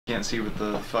Can't see with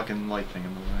the fucking light thing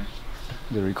in the way.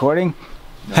 The recording?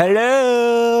 No.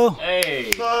 Hello!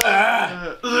 Hey!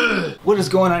 What is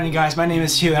going on, you guys? My name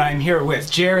is Hugh and I'm here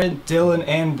with Jared, Dylan,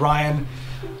 and Brian.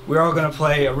 We're all gonna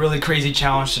play a really crazy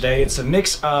challenge today. It's a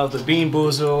mix of the Bean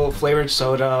Boozled flavored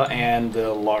soda and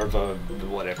the larva,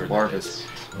 whatever. Larvas.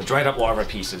 The dried up larva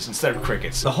pieces instead of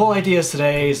crickets. The whole idea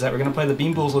today is that we're gonna play the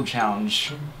Bean Boozled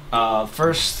challenge.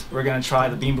 First, we're gonna try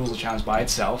the Bean Boozled challenge by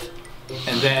itself.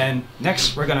 And then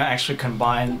next we're gonna actually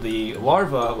combine the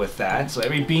larva with that. So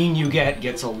every bean you get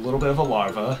gets a little bit of a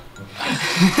larva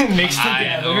mixed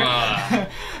together.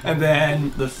 And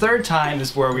then the third time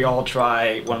is where we all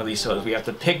try one of these sodas. We have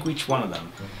to pick which one of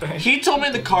them. He told me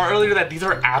in the car earlier that these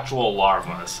are actual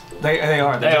larvas. They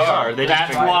are.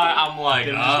 That's why I'm like,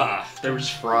 they were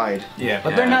just fried. Yeah,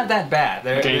 but they're not that bad.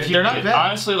 They're not bad.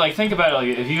 Honestly, like think about it.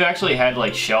 Like if you've actually had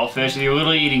like shellfish, you're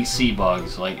literally eating sea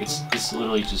bugs. Like it's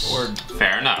literally just.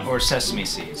 Fair enough. Or sesame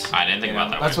seeds. I didn't think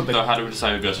about that. That's what they. So how do we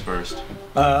decide who goes first?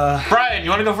 Brian, you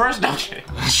want to go first? No, okay.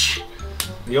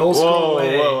 The old school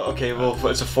way. Whoa, okay, well,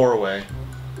 it's a four-way.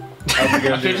 How are we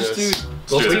gonna do this?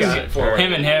 Let's do it.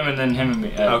 Him and him, and then him and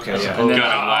me. Okay, yeah. And then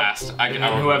last.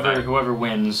 whoever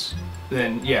wins.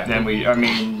 Then yeah. Then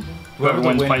whoever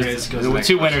wins plays. The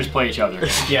two winners play each other.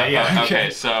 Yeah. Okay,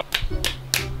 so.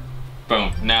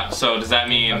 Boom. Now, so does that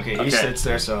mean? Okay, he sits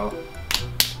there, so.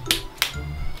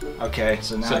 Okay,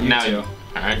 so now you two. All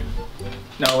right.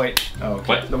 No, wait. Oh, okay.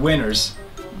 What? The winners.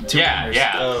 Two winners.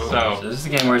 So this is the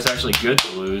game where it's actually good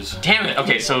to lose. Damn it.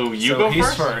 Okay, so you go he's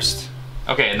first. first.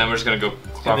 Okay, and then we're just gonna go.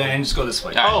 And then just go this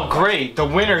way. Oh, great! The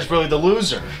winner's really the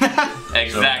loser.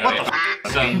 Exactly.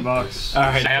 Bucks. All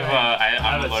right.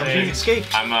 I'm allergic.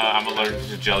 I'm allergic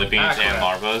to jelly beans and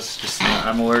larvas. Just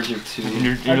I'm allergic to.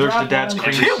 You're allergic to Dad's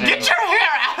cream. Get your hair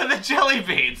out of the jelly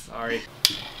beans. Sorry.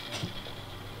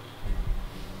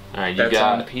 Alright, you That's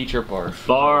got on peach or barf.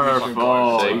 Barf.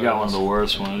 Oh, you got one of the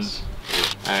worst ones.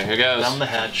 Alright, here goes. Down the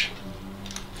hatch.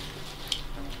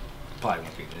 Probably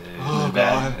won't be good. Oh,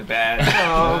 bad.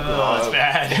 Oh, God. It's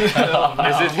bad.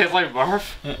 Does it taste like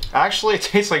barf? Actually, it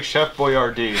tastes like Chef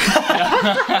Boyardee.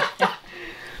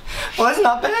 Well, that's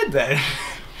not bad then.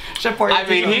 Chef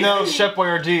Boyardee. I mean, no, Chef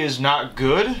Boyardee is not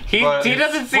good. He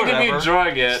doesn't seem to be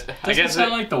enjoying it. I guess it's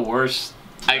not like the worst.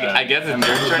 I guess it's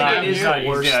your turn. He's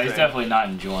definitely not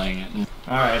enjoying it.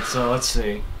 Alright, so let's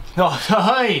see. Oh,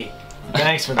 hi!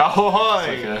 Thanks for that. Oh, hi!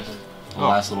 Like a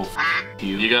last little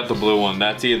You got the blue one.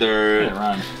 That's either.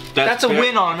 That's a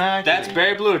win on that. That's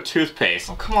berry blue or toothpaste.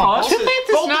 Oh, come on. Toothpaste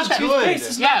is not that good.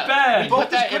 It's not bad. We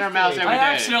put that in our mouths every day.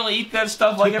 I accidentally eat that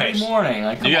stuff like every morning.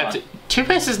 Like, come on.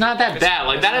 Toothpaste is not that bad.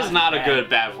 Like that is not a good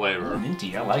bad flavor.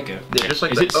 Minty, I like it. Yeah, just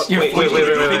like wait.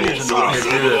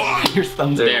 Your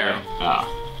thumbs there. Oh.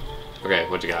 Okay,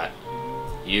 what you got?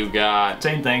 You got.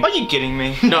 Same thing. Are you kidding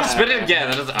me? No, spit it again.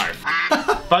 That doesn't.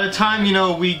 Alright. By the time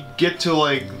we get to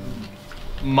like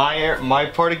my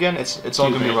part again, it's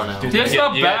all gonna be run out. It's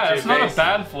not bad. It's not a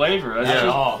bad flavor. At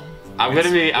all. I'm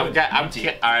gonna be.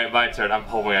 Alright, my turn. I'm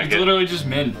hoping I get. It's literally just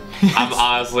mint. I'm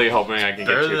honestly hoping I can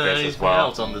get toothpaste as well.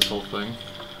 Else on this whole thing.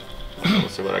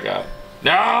 Let's see what I got.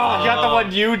 No, I got the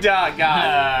one you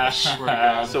got.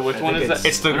 So which one is that?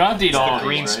 It's the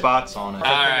green spots on it.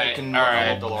 Alright.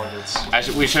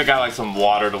 Actually, we should have got like some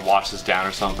water to wash this down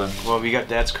or something. Well, we got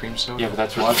Dad's cream soda. Yeah, but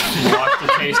that's what. Wash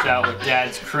the taste out with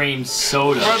Dad's cream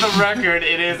soda. For the record,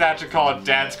 it is actually called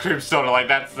Dad's cream soda. Like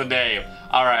that's the name.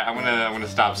 All right, I'm gonna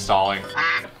stop stalling.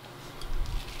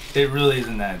 It really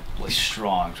isn't that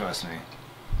strong, trust me.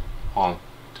 Hold on.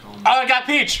 Oh, I got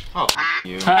peach. Oh,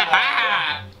 you.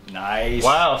 Nice.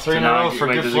 Wow, 3 in a row for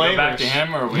good flavors. flavors. Go back to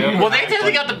him, or well, they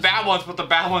technically got the bad ones, but the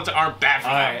bad ones aren't bad for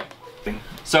them.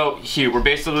 So, Hugh, we're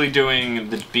basically doing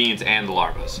the beans and the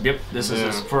larvas. Yep, this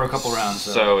is for a couple rounds.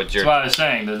 So it's your. That's what I was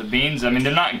saying. The beans, I mean,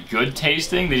 they're not good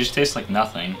tasting. They just taste like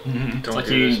nothing. It's like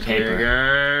eating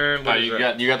paper. Oh, you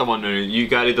got the one. You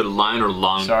got either line or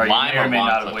long. Sorry, line you may or may long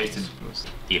not have wasted.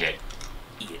 Eat it.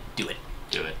 Eat it. Do it.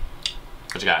 Do it.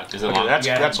 What you got? Is it okay, long?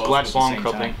 That's long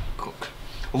clipping.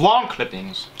 Long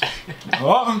clippings.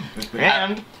 Oh,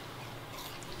 and.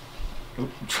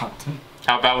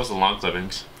 How bad was the long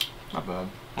clippings? Not bad.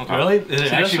 Okay. Really? Is it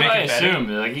That's actually what I make it better? assumed.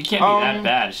 Like, it can't be that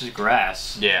bad. It's just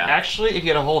grass. Yeah. Actually, if you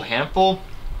get a whole handful,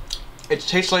 it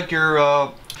tastes like you're.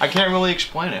 I can't really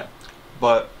explain it,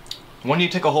 but when you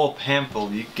take a whole handful,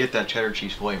 you get that cheddar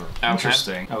cheese flavor.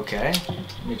 Interesting. Okay,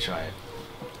 let me try it.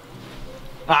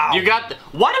 Ow. You got.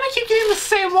 Why do we keep getting the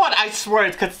same one? I swear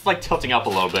it's because it's like tilting up a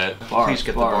little bit. Please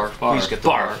get the bar. Please get the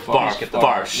bar. Please get the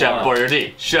bar. Chef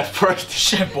Boyardee. Chef Boyardee.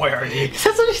 Chef Boyardee.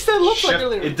 That's what he said. Looks like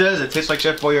earlier. It does. It tastes like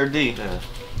Chef Boyardee. Yeah.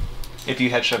 If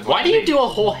you had Chef Boyardee. Why do you do a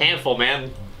whole handful,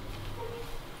 man?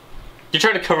 You're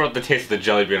trying to cover up the taste of the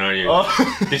jelly bean, aren't you?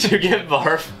 Oh. Did you get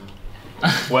barf?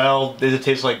 Well, does it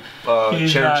taste like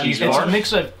cheddar cheese It's barf? a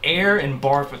mix of air and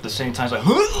barf at the same time. It's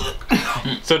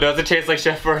like, So does it taste like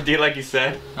Chef Boyardee like you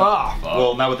said? oh,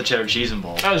 Well, not with the cheddar cheese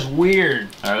involved. that was weird.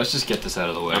 Alright, let's just get this out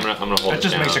of the way. I'm gonna hold That it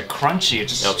just down. makes it crunchy.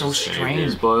 It's just Yep, so same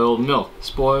strange. Spoiled milk.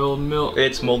 Spoiled milk.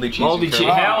 It's moldy cheese. Moldy and cheese.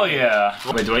 caramel. Hell yeah.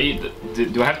 Wait, do I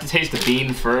eat? Do I have to taste the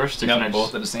bean first, or No, can I both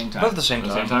just at the same time. Both at the same at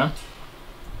the time. same time?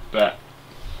 But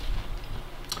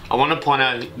I want to point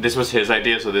out this was his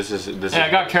idea, so this is Yeah, I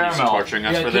got he's caramel. torturing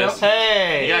us Yeah, for this.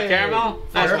 Hey! You got caramel?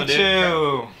 Nice one, dude.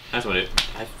 Two. That's what it.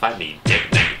 I need dick.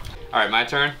 All right, my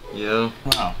turn. Yeah.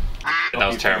 Oh. That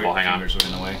was terrible. Hang on. Fingers were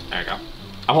in the way. There you go.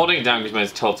 I'm holding it down because when it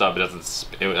tilts up, it doesn't.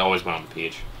 It always went on the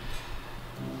peach.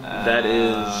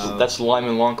 That's lime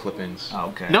and lawn clippings. Oh,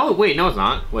 okay. No, wait, no, it's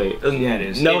not. Wait. Yeah, it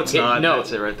is. No, it's not. no.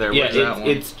 That's it right there. Yeah, Where's that one?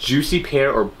 it's juicy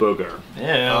pear or booger.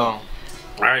 Yeah. Oh. All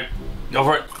right, go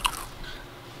for it.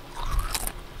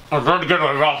 I'm trying to get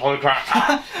my mouth. Holy crap!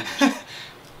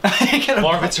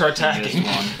 Larvas are this attacking.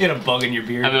 one. You got a bug in your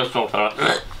beard. I'm just so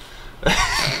fat.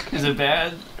 Is it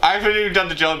bad? I haven't even done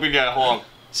the jelly bean yet. Hold on.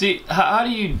 See, how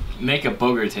do you make a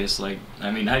booger taste like?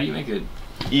 I mean, how do you make it?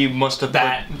 You must have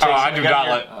That- put, Oh, I do not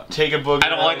like. take a booger. I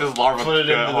don't like this larva. Put it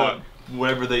Yeah, into hold the on.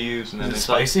 whatever they use, and then Is it it's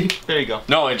like- spicy? there you go.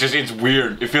 No, it's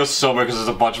weird. It feels so weird because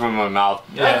there's a bunch of them in my mouth.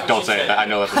 Yeah. Don't say it. I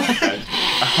know that's what you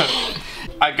said.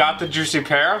 I got the juicy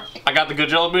pear. I got the good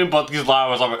jelly bean, but these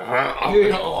larvas. I'm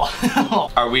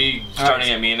like, Are we starting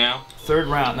at me now? Third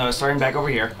round. No, starting back over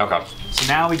here. Okay. So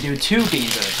now we do 2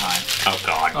 beans at a time. Oh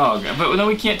god. Oh, okay. But then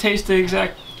we can't taste the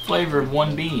exact flavor of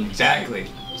one bean. Exactly.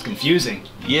 It's confusing.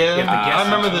 Yeah, You have to guess I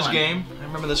remember which this one. game. I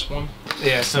remember this one.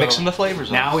 Yeah. So Mixing the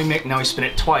flavors. now we spin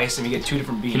it twice and we get 2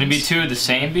 different beans. Can it be 2 of the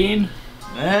same bean?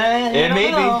 It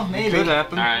may be. Maybe. Could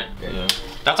happen. All right. Yeah.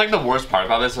 That's like the worst part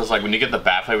about this is like when you get the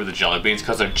bad flavor of the jelly beans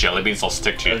because they're jelly beans, they'll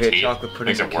stick to your Okay, teeth. chocolate pudding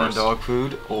Makes or it canned worse. dog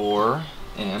food, or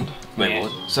and label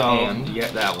it. So And- you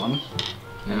get that one,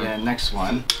 and then next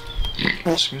one.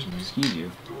 Excuse me. Excuse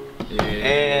you.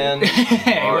 And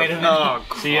Hey, wait a minute. Oh,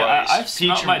 See, I've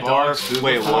smelled Peach my and dog barf. food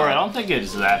Wait, before. what? I don't think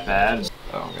it's that bad.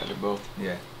 Oh, gotta do both.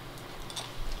 Yeah.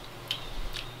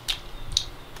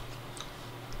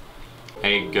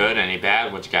 Any good? Any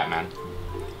bad? What you got, man?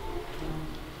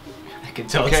 I can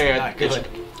tell Okay, it's not it's-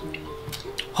 good.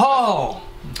 Oh!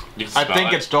 You can I smell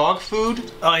think it. it's dog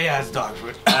food. Oh yeah, it's dog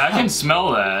food. I can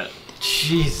smell that.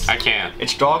 Jeez. I can't.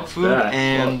 It's dog food, bad.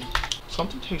 and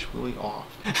something tastes really off.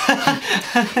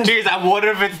 Jeez, I wonder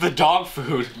if it's the dog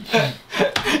food.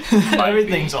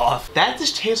 Everything's off. That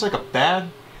just tastes like a bad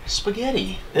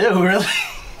spaghetti. Ew, really?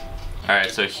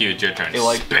 Alright, so Hugh, your turn. It,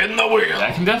 like- spin the wheel.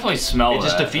 I can definitely smell It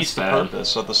just that. defeats the That's bad.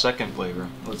 purpose of the second flavor.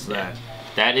 What's that?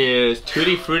 That is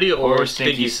Tutti Frutti or, Or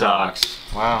Stinky stinky Socks.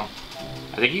 socks. Wow.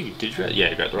 I think you did. Yeah,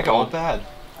 you got the I right got all one. bad.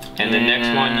 And the next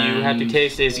one you have to And-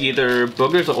 taste is either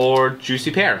boogers or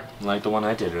juicy pear, like the one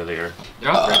I did earlier.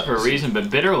 They're all good for a reason, but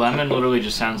bitter lemon literally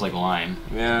just sounds like lime.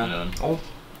 Yeah.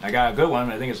 I got a good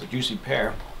one. I think it's a juicy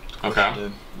pear. Okay.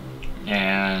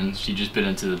 And you just bit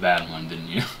into the bad one, didn't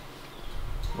you?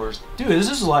 Where's Dude, this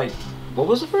is like, what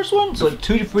was the first one? It's like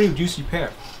Tutti Frutti juicy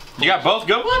pear. You got both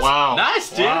good ones? Wow. Nice,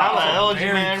 dude. How the hell did you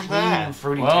Very manage clean, that?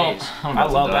 fruity Well, taste. I'm I about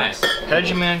to love die. that. How did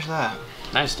you manage that?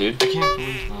 Nice, dude. I can't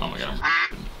believe Oh my god.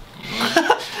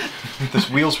 this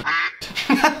wheel's.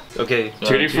 Okay.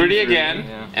 Tutti Frutti again,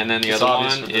 yeah. and then the It's other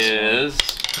obvious one for this is.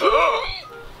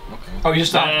 Oh, you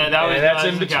stopped. that's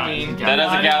in doesn't count, between. doesn't That count.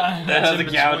 doesn't count. That That's doesn't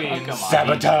in count. between. Come on.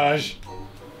 Sabotage.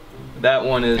 That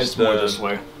one is It's the. more this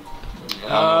way.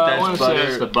 I that's want to say butter.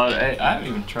 it's the butter. Hey, I haven't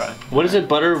even tried. What is it?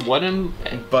 Butter? What in?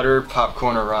 Butter,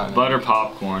 popcorn, or ramen. Butter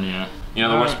popcorn, yeah. You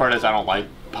know the worst part is I don't like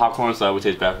popcorn, so that would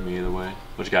taste bad for me either way.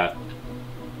 What you got?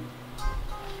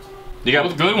 You got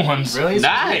Both good ones. Really? It's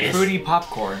Nice. Fruity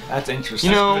popcorn. That's interesting.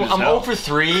 You know, good as I'm hell. 0 for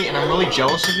 3, and I'm really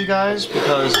jealous of you guys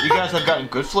because you guys have gotten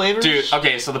good flavors. Dude,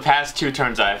 okay, so the past 2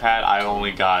 turns I've had, I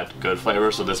only got good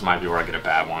flavor, so this might be where I get a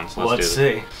bad one. So Let's let's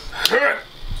do see. it.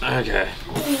 Okay.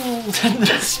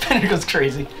 The spinner goes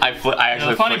crazy. I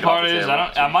actually The funny flick it part off the is, table.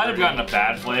 I might have gotten a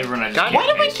bad flavor and I just God, can't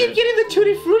Why do I taste keep it. getting the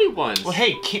Tutti Frutti ones? Well,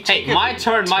 hey, take it. My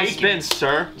turn, my Take spin, it.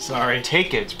 sir. Sorry.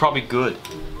 Take it. It's probably good.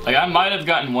 Like, I might have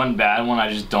gotten one bad one,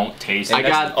 I just don't taste it. I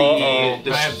got Uh-oh.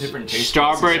 the I have different taste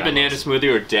strawberry buds. banana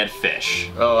smoothie or dead fish.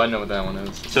 Oh, I know what that one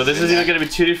is. So this is either gonna be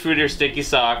Tutti Frutti or Stinky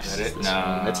Socks.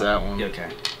 No. It's that one. Yeah, okay.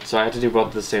 So I have to do both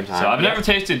at the same time. So I've never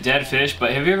tasted dead fish,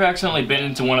 but have you ever accidentally bitten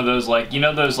into one of those, like, you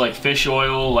know those, like, fish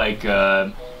oil, like,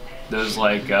 those,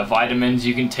 like, vitamins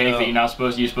you can take that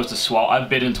you're supposed to swallow? I've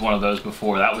bit into one of those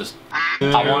before. That was...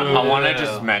 I want to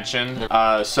just mention,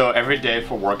 so every day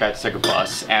for work I take a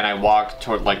bus and I walk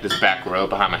toward like this back road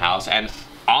behind my house and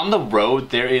on the road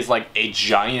there is like a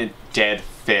giant dead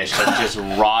fish that's just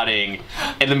rotting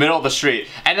in the middle of the street,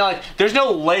 and like there's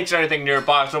no lakes or anything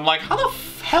nearby, so I'm like, how the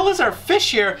hell is there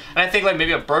fish here? And I think like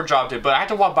maybe a bird dropped it, but I have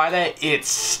to walk by that, it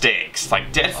stinks.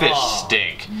 Like dead fish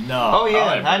stink. No. Oh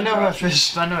yeah, I know a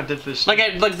fish. I know a dead fish. Like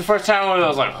the first time I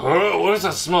was like, what is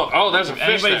that smell? Oh, there's a fish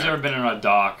Anybody's there. ever been in a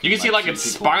dock? You can see like its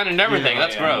spine and everything.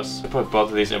 That's gross. Put both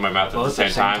of these in my mouth at the same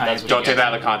time. Don't take that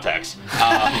out of context.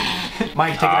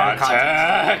 Mike, take it out of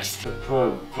context.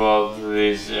 Put both of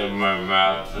these in my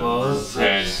mouth at the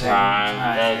same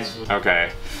time.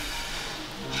 Okay.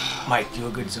 Mike, do a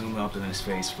good zoom up in his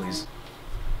face, please.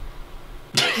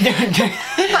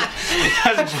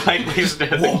 That's Mike leaves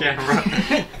it at the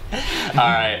camera.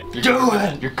 Alright. Do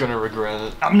it! You're gonna regret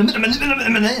it. I'm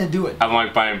gonna do it. I'm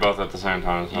like biting both at the same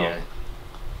time. So. Yeah.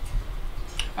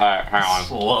 Alright, hang on.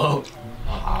 Slow.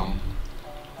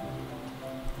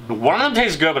 One of them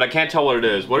tastes good, but I can't tell what it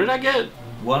is. What did I get?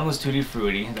 One was Tutti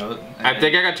Frutti. I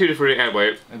think I got Tutti Frutti. And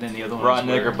wait. And then the other one Rotten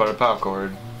was egg or butter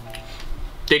popcorn.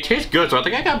 They taste good, so I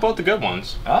think I got both the good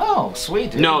ones. Oh,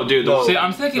 sweet, dude. No, dude. See,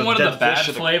 I'm thinking one of the bad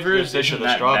flavors fish or isn't the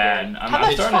that strawberry. bad.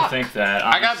 I'm starting to think that,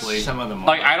 honestly. I got some of them.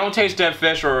 Like, I don't taste dead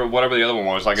fish or whatever the other one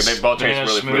was. Like, they both taste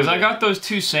really Because fruity. I got those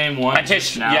two same ones. I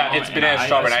taste, now, yeah, it's banana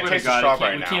strawberry. I swear to taste the God,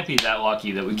 strawberry we now. can't be that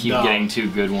lucky that we keep getting two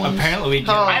good ones. Apparently we can.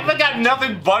 I haven't got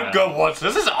nothing but good ones.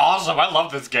 This is awesome. I love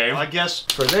this game. I guess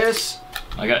For this,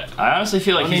 I honestly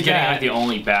feel like Don't he's need getting that. like the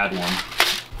only bad one.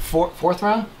 fourth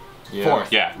round? Yeah.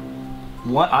 Fourth. Yeah.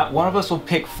 One of us will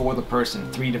pick for the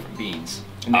person 3 different beans.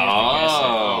 And they have to guess it.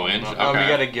 Oh, interesting. we Okay.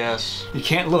 gotta guess. You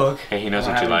can't look. Hey, he knows I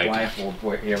what you have a like. blindfold.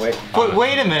 Wait, here, wait. But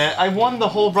wait a minute, I won the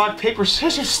whole rock paper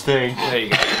scissors thing. There you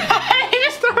go.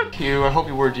 You, I hope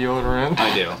you wear deodorant.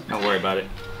 I do. Don't worry about it.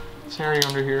 It's hairy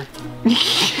under here.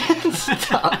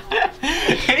 Stop.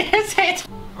 Is it?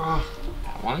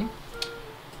 That one?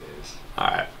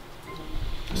 Alright.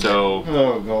 So,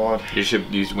 Oh god. you should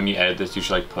use, when you edit this, you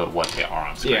should like put what they are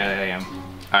on screen. Yeah, I am.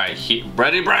 Alright,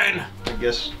 ready, brain? I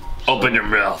guess. Open your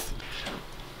mouth.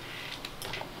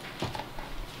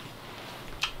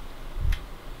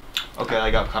 Okay,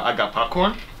 I got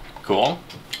popcorn. Cool.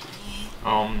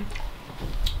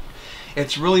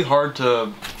 It's really hard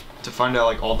to find out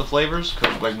like all the flavors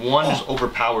because like one just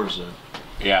overpowers it.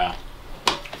 Yeah.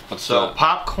 What's So up?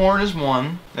 popcorn is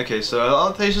one. Okay, so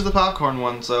I'll taste the popcorn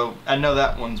one. So I know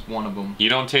that one's one of them. You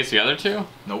don't taste the other two?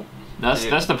 Nope.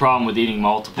 That's the problem with eating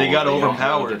multiple. They got You don't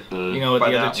overpowered. get the- You know what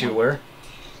By the other that 2 one. were?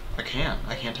 I can't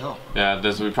tell. Yeah,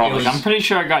 this we probably. I'm pretty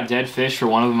sure I got dead fish for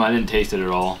one of them. I didn't taste it at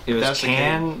all. It was That's the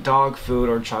canned dog food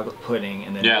or chocolate pudding,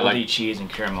 and then Yeah, moldy like- cheese and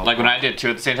caramel. Like when I did two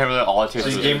at the same time, all I tasted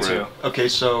was you gave fruit. 2. Okay,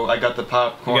 so I got the You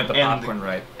popcorn, got the popcorn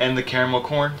right. and the caramel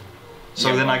corn. So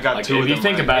Yeah, then I got Like, 2 if of you them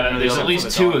think right. about And it, the there's other at one least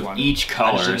was 2 dog of one. each I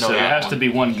color, just didn't know so there that has to one. be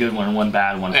one good one and one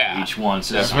bad one Yeah. for each one.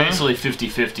 So it's Uh-huh. basically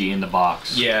 50-50 in the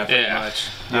box. Yeah, pretty Yeah. much.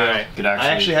 Yeah. Alright. Could I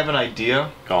actually have an idea.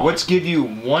 Go on. Let's give you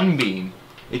 1 bean.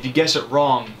 If you guess it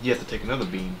wrong, you have to take another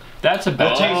bean. That's a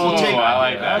bad. We'll take- I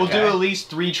like that. We'll do Okay. at least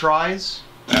 3 tries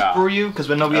Yeah. for you, because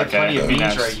we know we have Okay, plenty of beans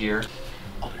nice. right here.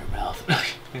 Open your mouth.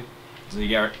 So you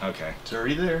got okay. It's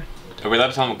already there. Are we allowed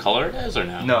to tell him what color it is or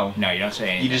no? No, No, you don't say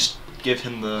anything. you just give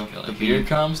him the Here bean.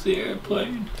 comes the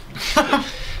airplane.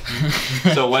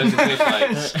 So what does it taste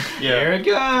like? Here it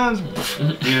comes.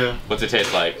 Yeah. What's it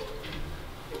taste like?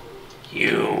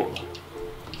 You.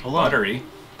 Hold on. Buttery.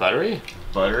 Buttery?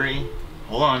 Buttery.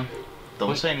 Hold on. Don't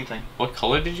What? say anything. What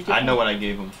color did you get? I know what I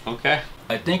gave him. Okay.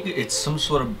 I think it's some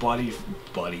sort of butt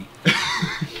flavor.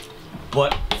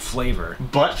 Butt flavor?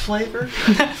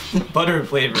 Butter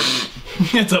flavor.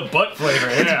 It's a butt flavor.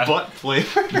 Yeah. Butt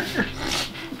flavor?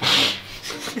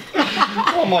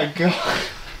 Oh my god.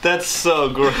 That's so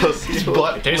gross.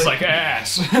 Butt It tastes like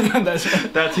ass.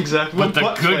 That's exactly But what the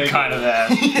butt good flavor kind of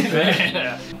ass.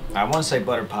 Yeah. I want to say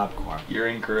butter popcorn. You're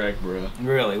incorrect, bro.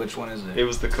 Really? Which one is It it?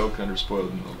 was the coconut or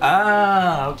spoiled milk.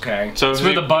 Ah, okay. So That's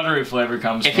where the buttery flavor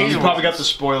comes If from. he's You probably got the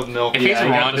spoiled milk. If he's Yeah, I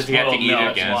got wrong, the does he have to spoiled eat milk,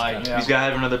 it again? why? Yeah. He's gotta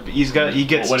have another. He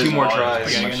gets What is 2 more it? tries.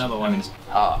 I gotta get another one.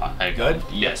 Ah, there you go. Good?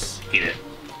 Yes. Eat it.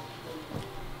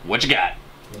 What you got?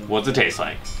 What's it taste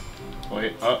like?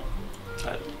 Wait.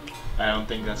 I don't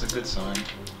think that's a good sign.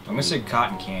 I'm gonna say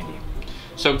cotton candy.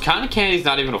 So cotton candy's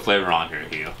not even a flavor on here,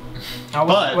 Hugh. Oh,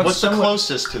 But what's the similar-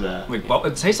 closest to that? Wait,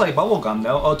 it tastes like bubble gum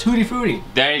though. Oh, Tutti Frutti.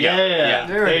 There you go. Yeah,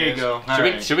 there there it you is. go.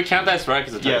 Should we count that as right?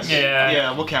 Because it's Yes. Yeah.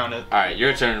 Yeah, we'll count it. All right,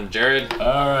 your turn, Jared.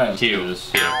 Alright. Hugh.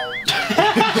 I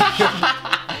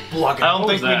don't What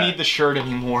think was that? we need the shirt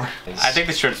anymore. I think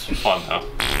this shirt's fun though.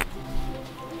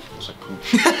 Looks like poop.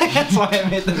 That's why I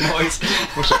made the noise.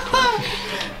 Looks like poop.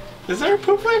 Is there a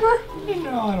poop flavor?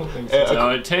 No, I don't think so. So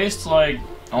it tastes like,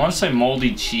 I want to say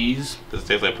moldy cheese. Does it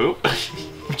taste like poop?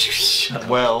 Shut up.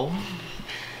 Well,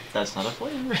 that's not a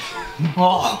flavor.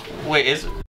 Oh. Wait, is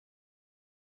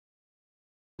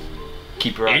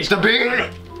Keep your eyes. Eat the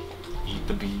bean! Eat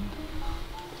the bean.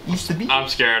 Eat the bean. I'm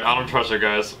scared. I don't trust her,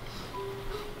 guys.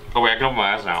 Oh wait, I can open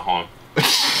my eyes now. Hold on.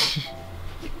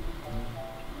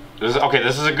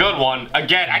 This is a good one.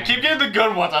 Again, I keep getting the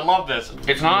good ones. I love this.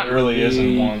 It's not. It really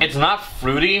isn't one. It's not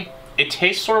fruity. It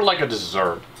tastes sort of like a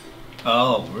dessert.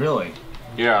 Oh, really?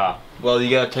 Yeah. Well, you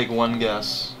gotta take one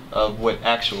guess of what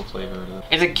actual flavor it is.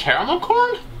 Is it caramel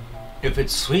corn? If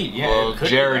it's sweet, yeah. Well, it could be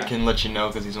Jared that. can let you know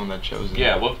because he's the one that chose it.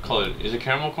 Yeah. What color? Is it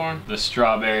caramel corn? The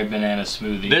strawberry banana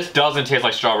smoothie. This doesn't taste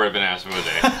like strawberry banana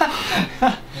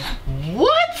smoothie.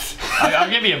 What? I'll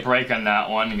give you a break on that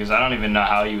one because I don't even know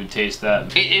how you would taste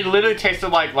that. It literally tasted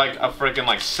like a freaking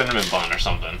like cinnamon bun or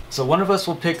something. So one of us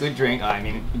will pick a drink. I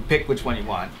mean, pick which one you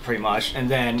want, pretty much, and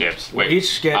then Dips. we'll Wait,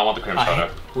 each get. I want the cream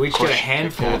soda. We each get a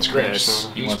handful of It's cream this.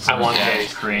 soda. Each- I want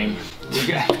ice cream.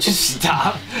 Just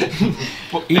stop.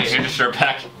 We'll Hey, each. here's a shirt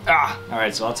pack. All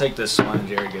right, so I'll take this one.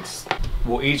 Jared gets.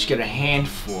 We'll each get a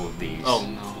handful of these. Oh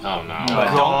no. Oh no.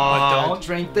 But don't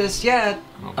drink this yet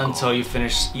until you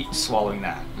finish swallowing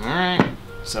that. Alright.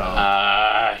 So,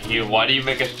 Why do you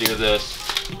make us do this?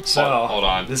 so hold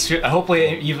on. This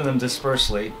hopefully even them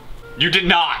dispersely. You did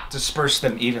not. Disperse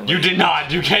them evenly. You did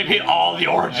not. You gave me all the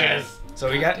oranges.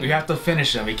 So we have to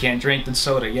finish them. We can't drink the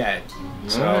soda yet.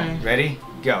 So Alright. ready?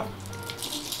 Go.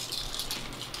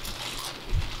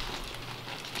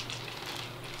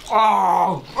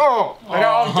 Oh! Oh! I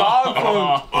got all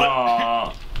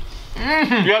dog food.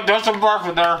 Yeah, there's some barf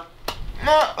in there.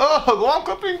 Long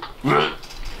clipping.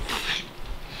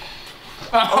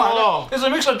 Oh! It's a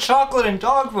mix of chocolate and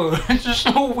dog food. It's just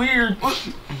so weird.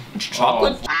 It's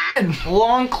chocolate.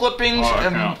 Long clippings Oh,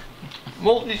 and no.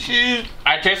 moldy cheese.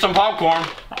 I taste some popcorn.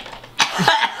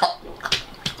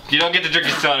 You don't get to drink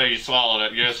your soda, you swallowed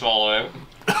it. You just swallow it.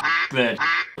 That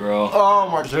bro. Oh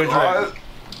my god.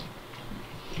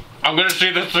 I'm gonna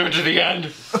see this through to the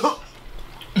end.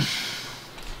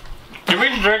 Can we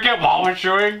drink it while we're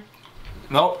chewing?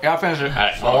 Nope, gotta finish it.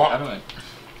 Alright, How do I?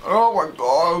 Oh my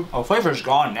god. Oh, flavor's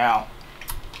gone now.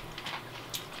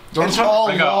 It's all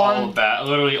I got all long. bad,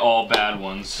 literally all bad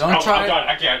ones. Don't I'm try it. done.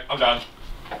 I can't. I'm done.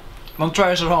 Don't try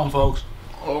this at home, folks.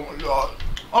 Oh my god.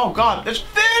 Oh god, it's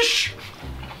fish!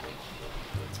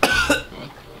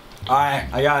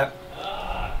 Alright, I got it.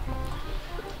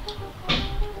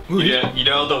 Yeah, you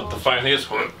know the funny thing is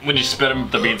when you spit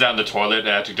the beans out in the toilet, it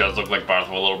actually does look like Barth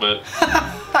a little bit.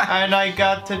 And I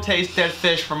got to taste that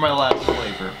fish from my last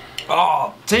flavor.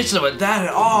 Oh, taste it with that.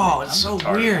 Oh, it's so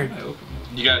Retarded. weird.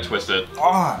 You gotta twist it.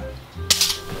 Oh.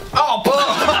 Oh,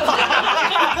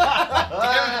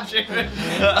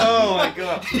 Oh my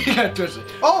god. you gotta twist it.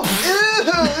 Oh,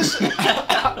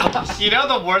 ew! You know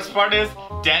the worst part is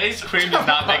Daddy's cream does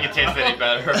not make it taste any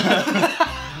better.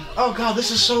 Oh god,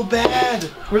 this is so bad.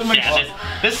 Where's my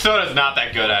Yeah, this soda's not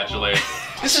that good actually.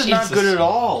 This is not good at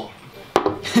all.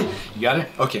 You got it?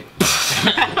 Okay.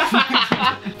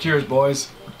 Cheers, boys.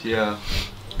 Yeah.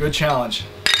 Good challenge.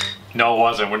 No, it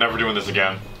wasn't. We're never doing this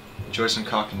again. Enjoy some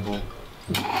cock and bull.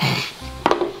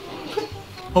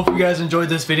 Hope you guys enjoyed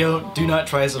this video. Do not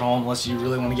try this at home unless you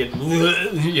really want to get,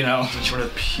 you know. Sort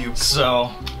of puke. So,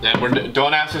 And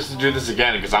don't ask us to do this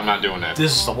again because I'm not doing it.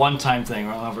 this is a one-time thing.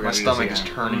 We're never My gonna do stomach this is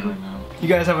again. turning right now. You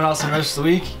guys have an awesome rest of the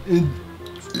week.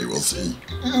 You will see.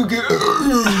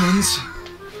 Goons.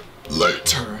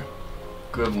 Later.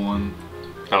 Good one.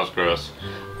 That was gross.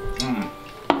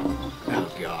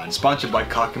 Oh God. Sponsored by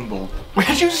Cock and Bull.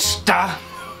 Where'd you stop?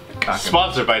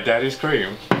 Sponsored by Daddy's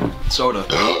Cream. Soda.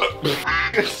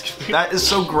 That is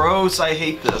so gross. I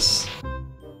hate this.